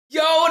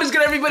Yo, what is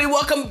good, everybody?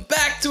 Welcome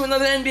back to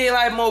another NBA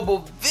Live mobile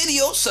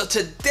video. So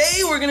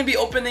today we're going to be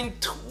opening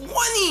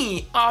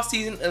 20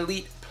 off-season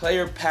elite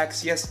player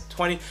packs. Yes,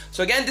 20.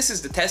 So again, this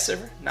is the test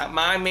server, not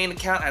my main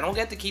account. I don't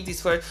get to keep these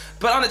players,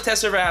 but on the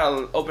test server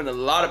I'll open a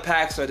lot of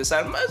packs, so I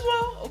decided might as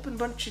well open a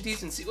bunch of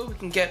these and see what we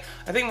can get.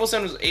 I think most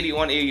of them was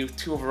 81,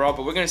 82 overall,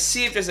 but we're going to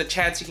see if there's a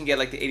chance you can get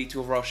like the 82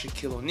 overall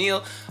Shaquille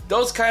O'Neal,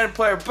 those kind of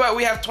player. But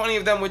we have 20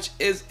 of them, which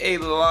is a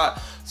lot.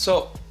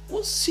 So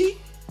we'll see.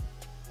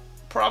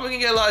 Probably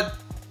gonna get a lot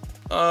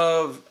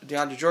of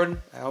DeAndre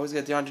Jordan. I always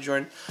get DeAndre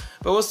Jordan,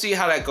 but we'll see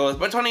how that goes.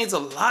 But 20 is a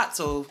lot,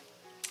 so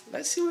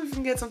let's see if we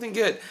can get something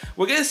good.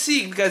 We're gonna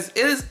see, because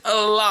it is a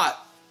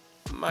lot.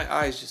 My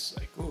eyes just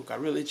like, ooh, got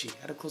real itchy.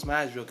 I had to close my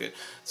eyes real good.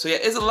 So yeah,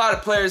 it's a lot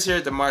of players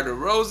here. DeMar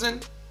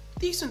DeRozan,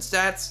 decent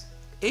stats,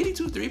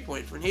 82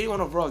 3-point for an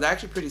 81 overall. That's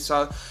actually pretty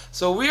solid.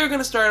 So we are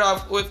gonna start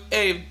off with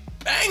a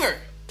banger.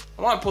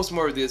 I want to post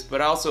more of this,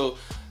 but I also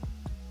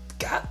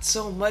got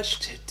so much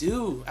to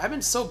do. I've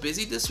been so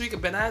busy this week.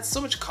 I had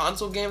so much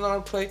console games I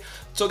want to play.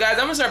 So guys,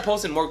 I'm gonna start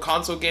posting more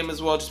console game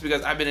as well, just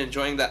because I've been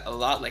enjoying that a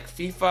lot. Like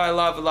FIFA, I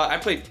love a lot. I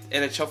played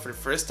NHL for the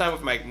first time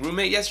with my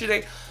roommate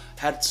yesterday.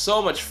 Had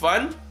so much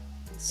fun.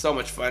 So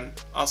much fun.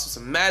 Also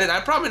some Madden.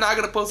 I'm probably not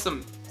gonna post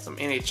some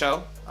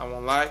NHL, I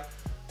won't lie.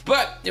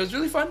 But it was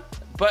really fun.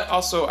 But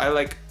also I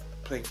like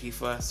playing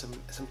FIFA, some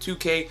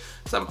 2K,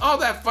 all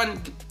that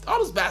fun, all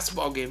those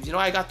basketball games. You know,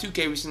 I got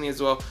 2K recently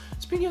as well.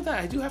 Speaking of that,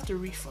 I do have to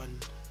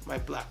refund my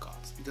Black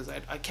Ops because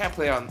I can't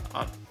play on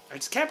I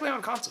just can't play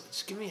on console.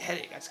 It's giving me a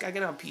headache. I just gotta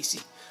get it on PC.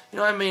 You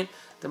know what I mean?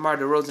 DeMar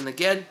DeRozan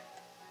again.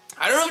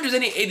 I don't know if there's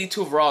any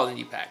 82 overall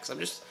indie packs. I'm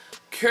just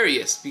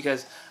curious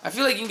because I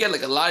feel like you can get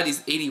like a lot of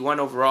these 81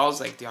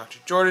 overalls like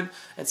DeAndre Jordan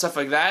and stuff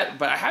like that,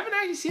 but I haven't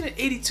actually seen an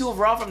 82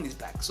 overall from these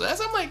packs. So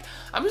that's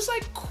I'm just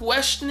like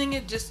questioning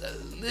it just a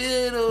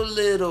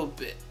little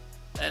bit,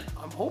 and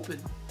I'm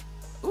hoping.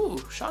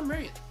 Ooh, Sean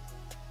Marion.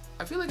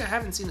 I feel like I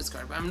haven't seen this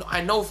card, but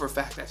I know for a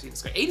fact I've seen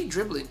this card. 80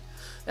 dribbling.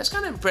 That's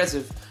kind of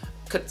impressive,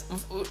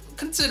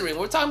 considering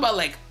we're talking about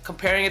like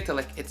comparing it to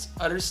like its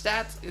other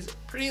stats. It's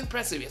pretty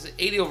impressive. He has an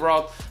 80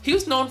 overall. He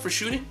was known for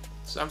shooting,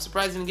 so I'm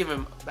surprised they didn't give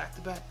him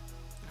back-to-back.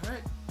 All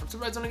right, I'm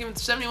surprised they only give him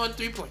 71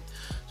 3-point.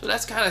 So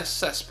that's kind of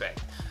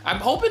suspect. I'm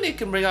hoping they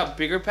can bring out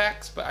bigger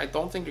packs, but I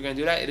don't think they're gonna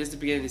do that. It is the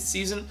beginning of the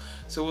season,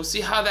 so we'll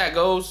see how that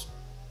goes.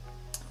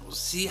 We'll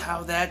see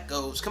how that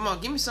goes. Come on,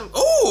 give me some.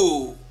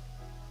 Ooh!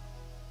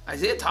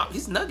 Isaiah Thomas,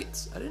 he's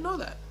Nuggets. I didn't know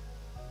that.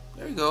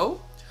 There you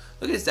go.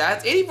 Look at his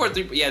stats. 84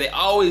 3-point. Yeah, they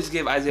always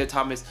give Isaiah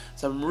Thomas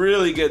some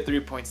really good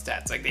 3-point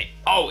stats. Like they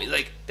always,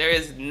 like there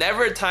is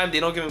never a time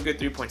they don't give him good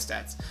 3-point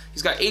stats.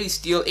 He's got 80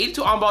 steal,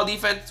 82 on-ball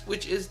defense,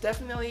 which is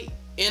definitely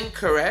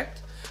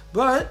incorrect,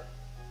 but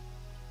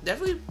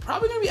definitely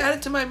probably gonna be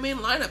added to my main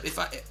lineup.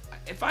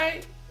 If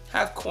I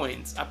have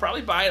coins, I'll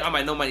probably buy it on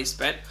my no money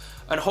spent,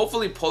 and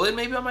hopefully pull it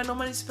maybe on my no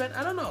money spent.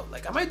 I don't know.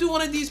 Like I might do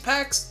one of these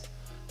packs.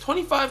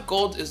 25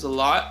 gold is a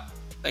lot.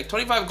 Like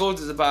 25 gold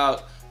is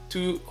about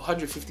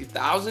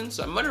 250,000.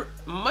 So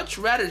I'd much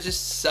rather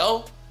just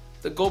sell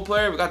the gold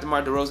player. We got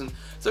DeMar DeRozan.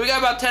 So we got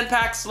about 10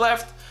 packs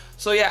left.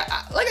 So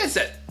yeah, like I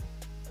said,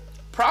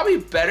 probably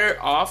better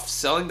off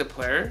selling the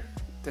player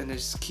than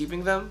just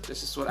keeping them.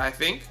 This is what I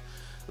think.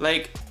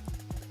 Like,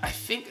 I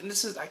think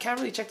this is, I can't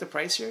really check the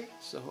price here,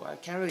 so I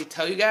can't really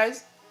tell you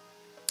guys.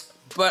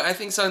 But I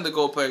think selling the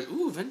gold players.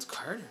 Ooh, Vince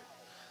Carter.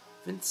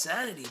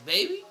 Vinsanity,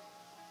 baby.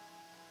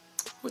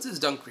 What's his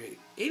dunk rate?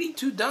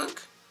 82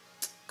 dunk?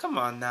 Come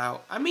on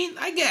now. I mean,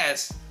 I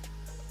guess.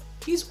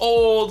 He's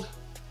old,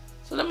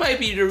 so that might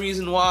be the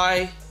reason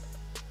why.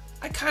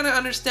 I kind of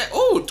understand.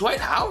 Oh, Dwight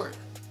Howard.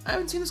 I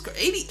haven't seen this card.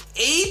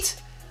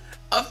 88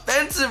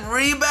 offensive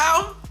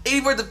rebound?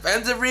 84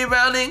 defensive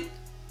rebounding?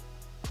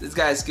 This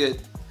guy's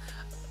good.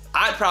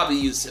 I'd probably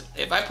use him.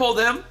 If I pulled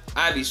him,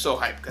 I'd be so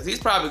hyped because he's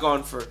probably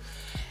going for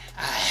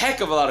a heck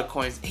of a lot of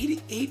coins.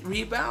 88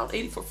 rebound,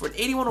 84 for an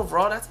 81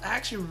 overall. That's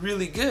actually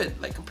really good.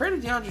 Like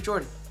compared to DeAndre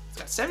Jordan, he's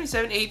got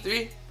 77,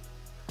 83.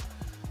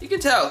 You can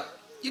tell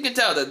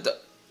that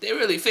they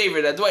really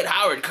favor that Dwight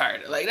Howard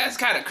card. Like that's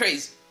kind of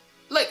crazy.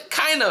 Like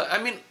kind of,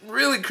 I mean,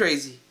 really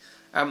crazy.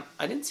 I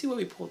didn't see what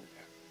we pulled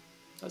there.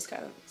 That was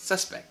kind of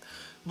suspect.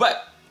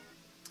 But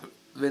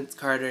Vince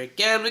Carter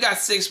again. We got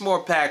 6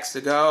 more packs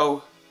to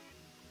go.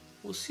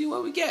 We'll see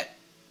what we get.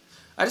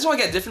 I just want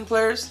to get different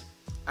players.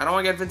 I don't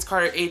want to get Vince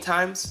Carter 8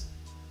 times,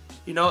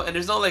 you know, and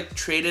there's no like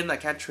trade-in. I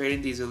can't trade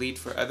in these elite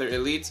for other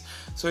elites,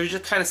 so you're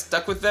just kind of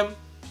stuck with them.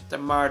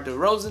 DeMar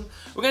DeRozan.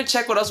 We're going to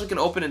check what else we can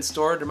open in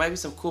store. There might be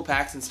some cool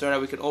packs in store that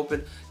we can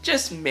open,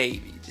 just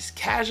maybe. Just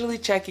casually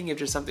checking if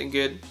there's something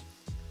good.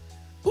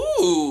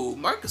 Ooh,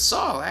 Marc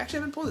Gasol. I actually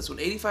haven't pulled this one.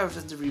 85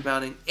 offensive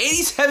rebounding,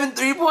 87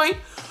 3-point.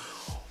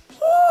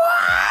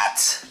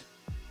 What?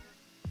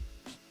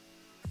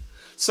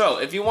 So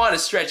if you want to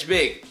stretch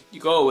big, you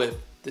go with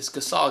this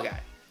Gasol guy.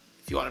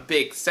 If you want a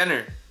big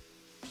center,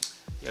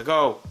 you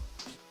go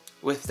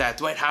with that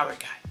Dwight Howard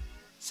guy.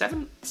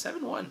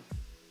 7'1".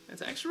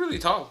 That's actually really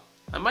tall.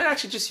 I might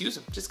actually just use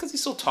him just because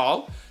he's so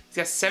tall. He's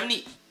got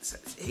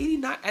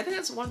 89. I think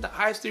that's one of the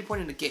highest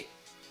 3-point in the game.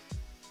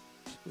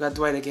 We got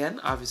Dwight again.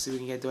 Obviously, we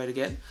can get Dwight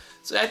again.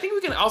 So I think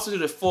we can also do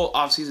the full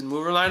offseason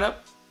mover lineup.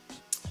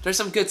 There's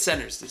some good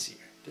centers this year.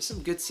 There's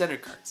some good center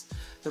cards.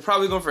 They're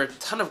probably going for a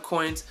ton of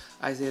coins.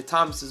 Isaiah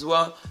Thomas as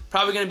well.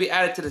 Probably going to be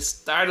added to the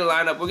starter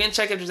lineup. We're going to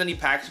check if there's any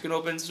packs we can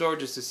open in store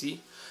just to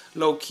see.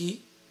 Low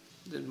key.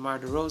 DeMar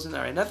DeRozan.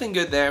 All right, nothing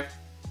good there.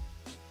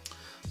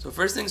 So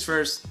first things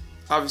first.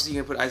 Obviously,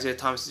 you're going to put Isaiah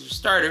Thomas as your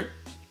starter.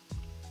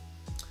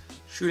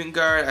 Shooting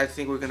guard, I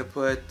think we're going to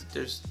put,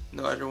 there's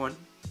no other one,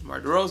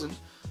 DeMar DeRozan.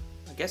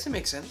 I guess it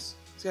makes sense.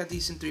 He's got a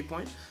decent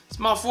 3-point.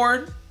 Small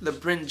forward,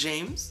 LeBron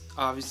James.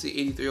 Obviously,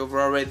 83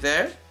 overall right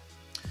there.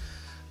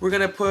 We're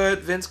going to put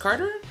Vince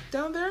Carter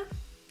down there.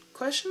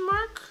 Question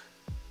mark,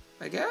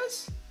 I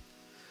guess.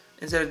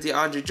 Instead of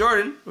DeAndre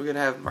Jordan, we're going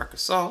to have Marc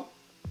Gasol.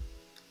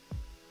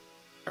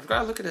 I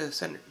forgot to look at the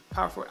center.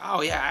 Power forward.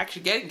 Oh, yeah,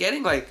 actually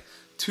getting like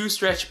 2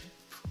 stretch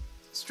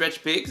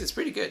bigs is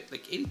pretty good.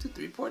 Like 82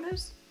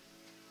 3-pointers.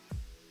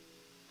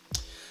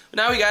 But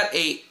now we got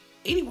a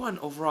 81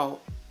 overall.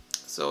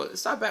 So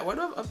it's not bad. Why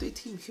do I have update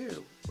team here?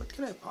 What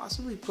can I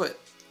possibly put?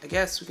 I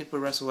guess we can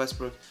put Russell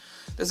Westbrook.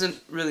 Doesn't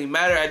really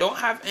matter. I don't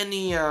have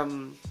any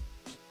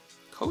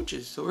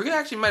coaches. So we're going to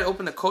actually might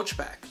open a coach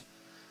pack.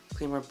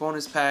 Claim our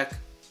bonus pack.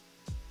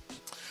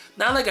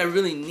 Not like I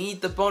really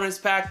need the bonus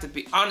pack, to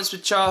be honest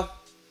with y'all.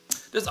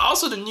 There's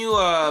also the new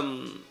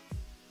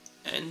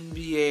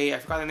NBA, I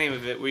forgot the name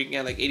of it, where you can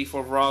get like 84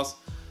 overalls.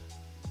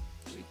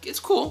 It's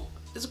cool.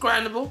 It's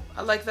grindable.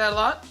 I like that a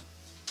lot.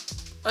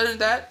 Other than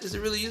that, is it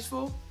really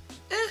useful?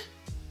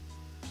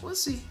 We'll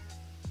see.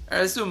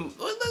 Alright, let's do.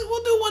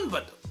 We'll do one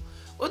bundle.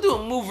 We'll do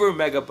a mover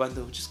mega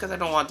bundle, just because I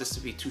don't want this to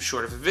be too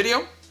short of a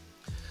video.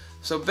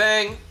 So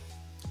bang,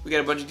 we got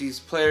a bunch of these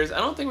players. I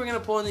don't think we're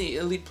gonna pull any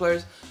elite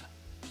players.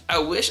 I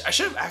wish I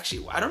should have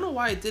actually. I don't know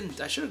why I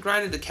didn't. I should have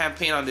grinded the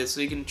campaign on this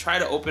so you can try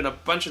to open a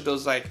bunch of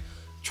those, like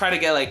try to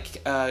get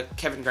like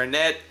Kevin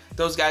Garnett.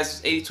 Those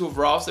guys 82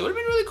 overall. So it would have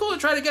been really cool to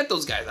try to get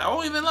those guys. I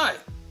won't even lie.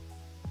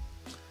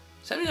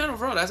 79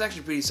 overall. That's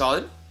actually pretty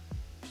solid.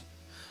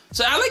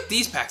 So I like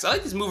these packs. I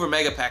like these mover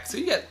mega packs. So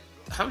you get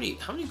how many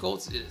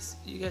golds it is?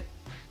 You get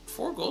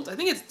 4 golds. I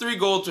think it's 3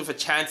 golds with a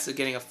chance of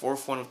getting a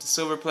 4th one with the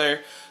silver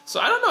player.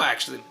 So I don't know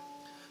actually.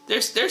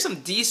 There's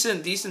some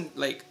decent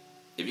like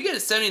if you get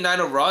a 79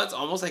 overall, it's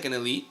almost like an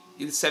elite.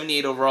 You get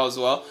 78 overall as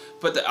well.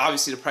 But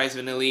obviously the price of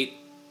an elite.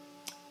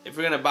 If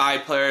you're gonna buy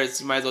players,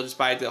 you might as well just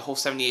buy the whole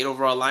 78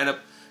 overall lineup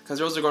because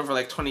those are going for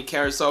like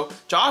 20k or so.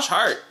 Josh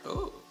Hart,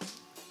 oh,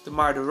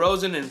 DeMar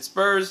DeRozan and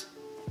Spurs.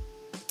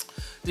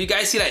 Do you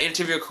guys see that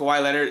interview with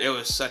Kawhi Leonard? It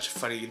was such a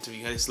funny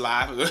interview. He just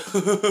laughed,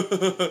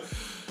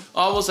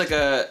 almost like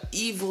a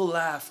evil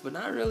laugh, but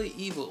not really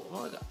evil.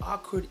 More like an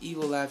awkward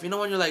evil laugh. You know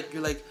when you're like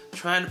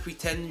trying to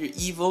pretend you're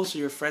evil so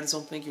your friends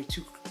don't think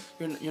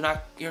you're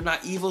not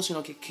evil, so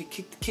you don't get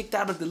kicked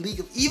out of the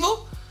league of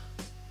evil.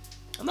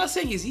 I'm not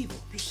saying he's evil.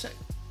 I'm just saying.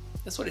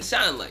 That's what it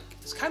sounded like.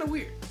 It's kind of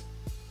weird.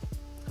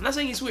 I'm not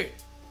saying he's weird.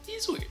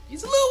 He's weird.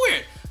 He's a little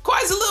weird.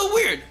 Kawhi's a little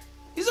weird.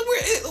 He's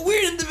a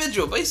weird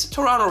individual, but he's a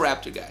Toronto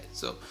Raptor guy.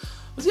 So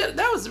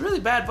that was a really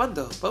bad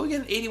bundle. But we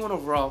get an 81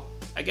 overall.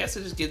 I guess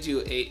it just gives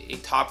you a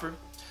topper.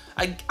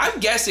 I'm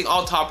guessing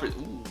all toppers.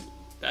 Ooh,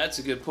 that's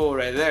a good pull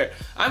right there.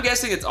 I'm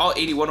guessing it's all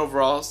 81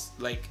 overalls.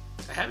 Like,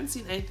 I haven't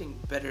seen anything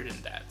better than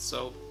that.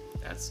 So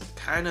that's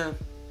kind of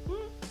meh.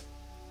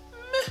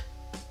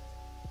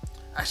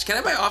 Actually,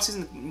 can I buy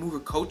offseason mover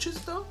coaches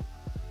though?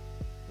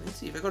 Let me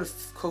see. If I go to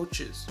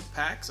coaches,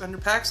 packs, under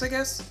packs, I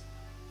guess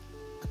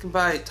I can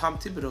buy Tom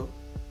Thibodeau,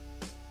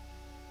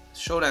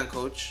 showdown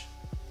coach.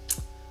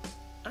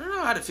 I don't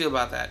know how to feel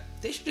about that.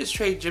 They should just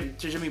trade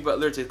Jimmy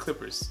Butler to the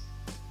Clippers.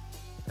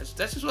 That's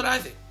just what I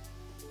think.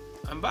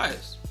 I'm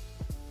biased.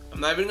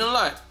 I'm not even gonna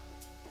lie.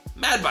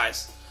 Mad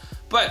biased.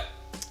 But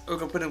we're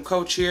gonna put him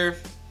coach here.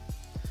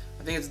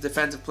 I think it's a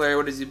defensive player.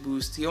 What does he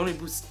boost? He only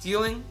boosts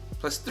stealing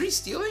plus 3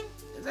 stealing.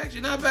 It's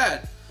actually not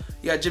bad.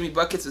 You got Jimmy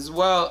Buckets as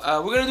well.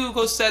 We're gonna do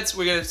ghost sets.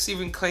 We're gonna see if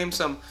we can claim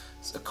some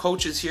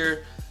coaches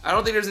here. I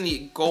don't think there's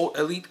any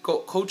elite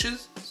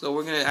coaches, so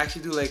we're gonna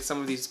actually do like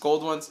some of these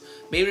gold ones.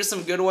 Maybe there's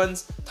some good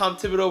ones. Tom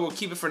Thibodeau, we'll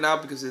keep it for now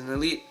because it's an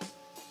elite.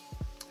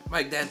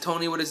 Mike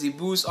D'Antoni, what does he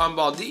boost?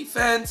 On-ball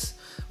defense.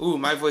 Ooh,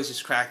 my voice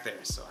just cracked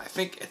there, so I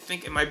think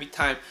it might be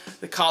time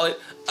to call it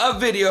a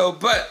video.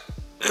 But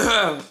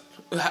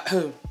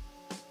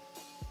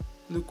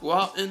Luke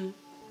Walton.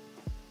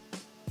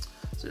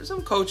 So there's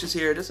some coaches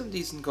here. There's some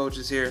decent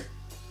coaches here.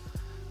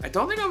 I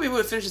don't think I'll be able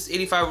to finish this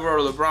 85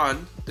 overall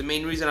LeBron. The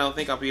main reason I don't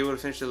think I'll be able to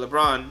finish the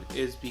LeBron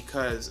is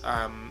because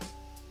I'm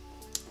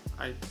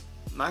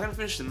not going to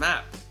finish the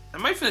map. I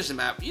might finish the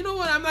map. You know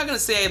what? I'm not going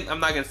to say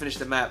I'm not going to finish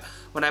the map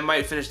when I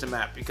might finish the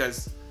map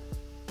because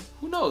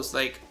who knows?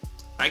 Like,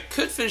 I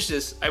could finish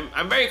this.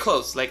 I'm very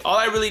close. Like, all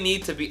I really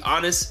need, to be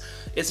honest,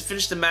 is to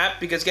finish the map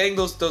because getting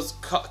those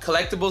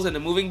collectibles and the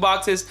moving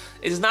boxes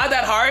is not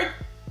that hard,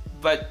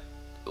 but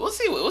we'll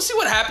see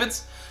what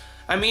happens.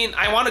 I mean,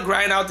 I want to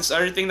grind out this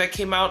other thing that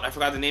came out. I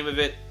forgot the name of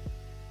it.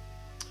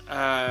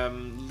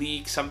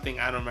 League something.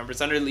 I don't remember.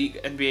 It's under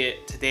League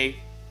NBA Today.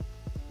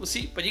 We'll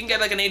see. But you can get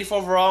like an 84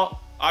 overall.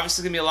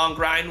 Obviously, it's gonna be a long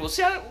grind. We'll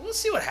see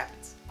what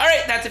happens.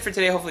 Alright, that's it for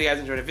today. Hopefully you guys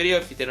enjoyed the video.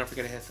 If you did, don't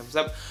forget to hit thumbs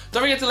up.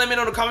 Don't forget to let me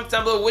know in the comments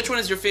down below which one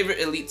is your favorite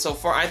elite so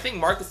far. I think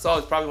Marc Gasol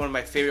is probably one of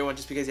my favorite ones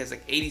just because he has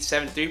like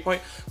 87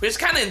 3-point, which is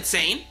kind of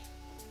insane.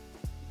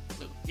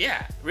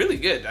 Yeah, really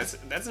good. That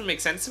doesn't make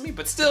sense to me,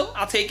 but still,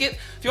 I'll take it.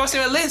 If you want to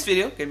see my latest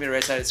video, give me the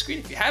right side of the screen.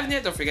 If you haven't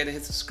yet, don't forget to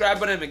hit the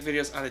subscribe button and make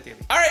videos on the daily.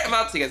 Alright, I'm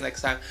out. See you guys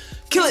next time.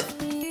 Kill it!